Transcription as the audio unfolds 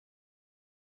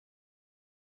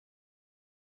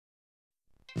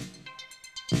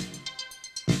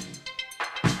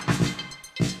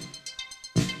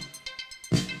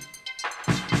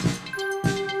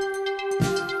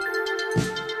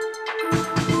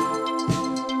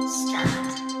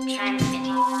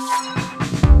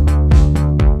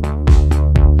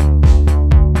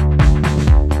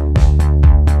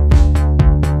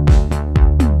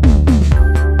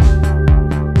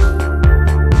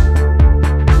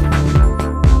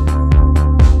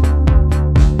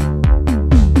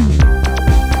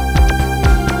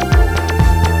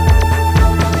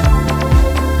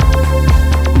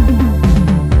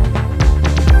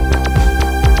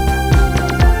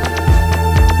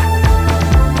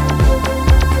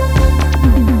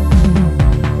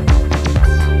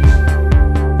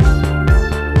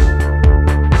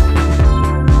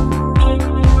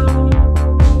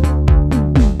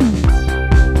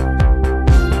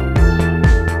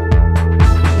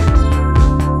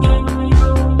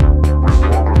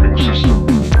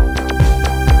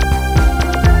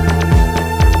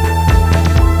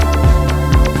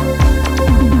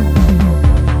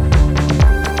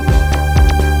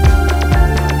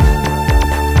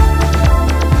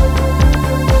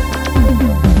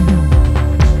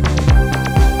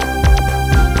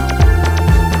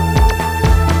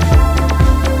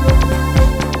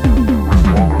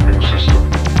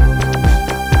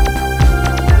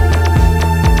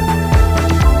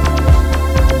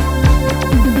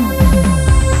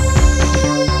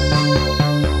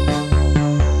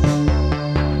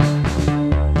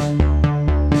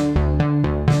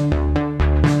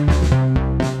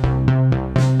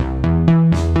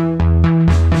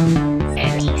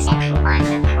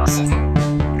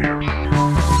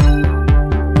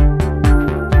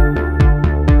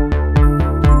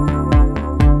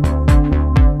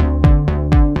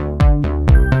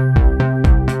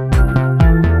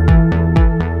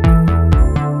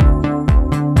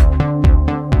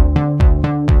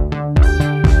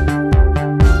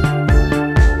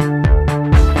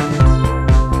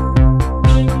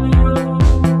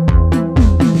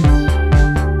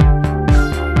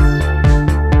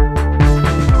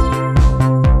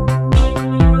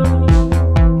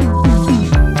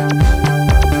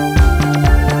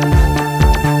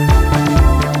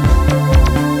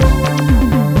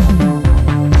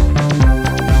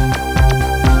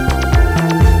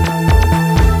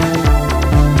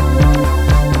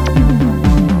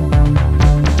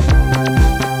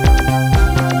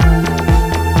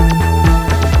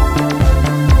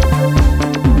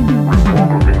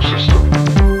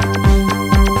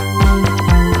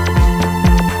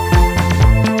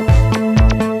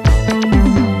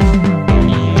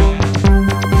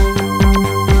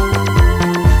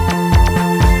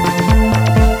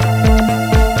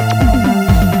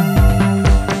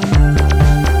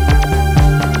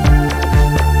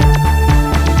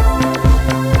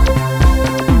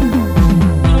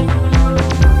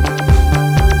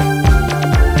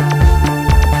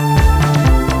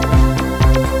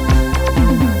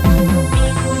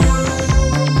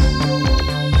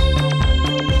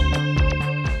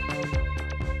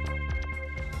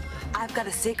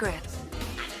secret.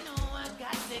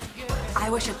 I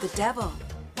worship the devil.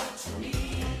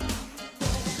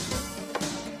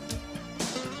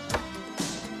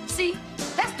 See,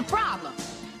 that's the problem.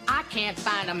 I can't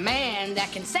find a man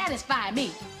that can satisfy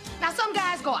me. Now, some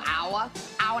guys go an hour,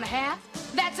 hour and a half.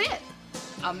 That's it.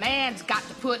 A man's got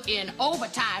to put in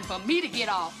overtime for me to get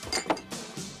off.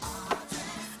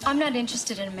 I'm not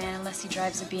interested in a man unless he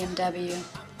drives a BMW.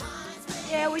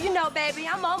 Yeah, well, you know, baby,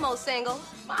 I'm almost single.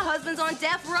 My husband's on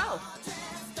death row.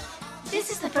 This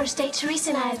is the first date Teresa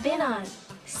and I have been on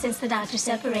since the doctor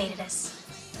separated us.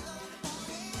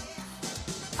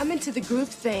 I'm into the group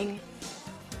thing.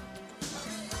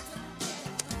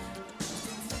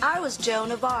 I was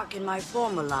Joan of Arc in my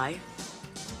former life.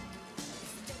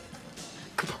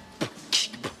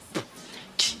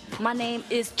 My name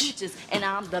is Peaches, and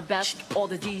I'm the best. All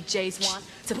the DJs want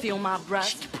to feel my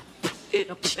breath.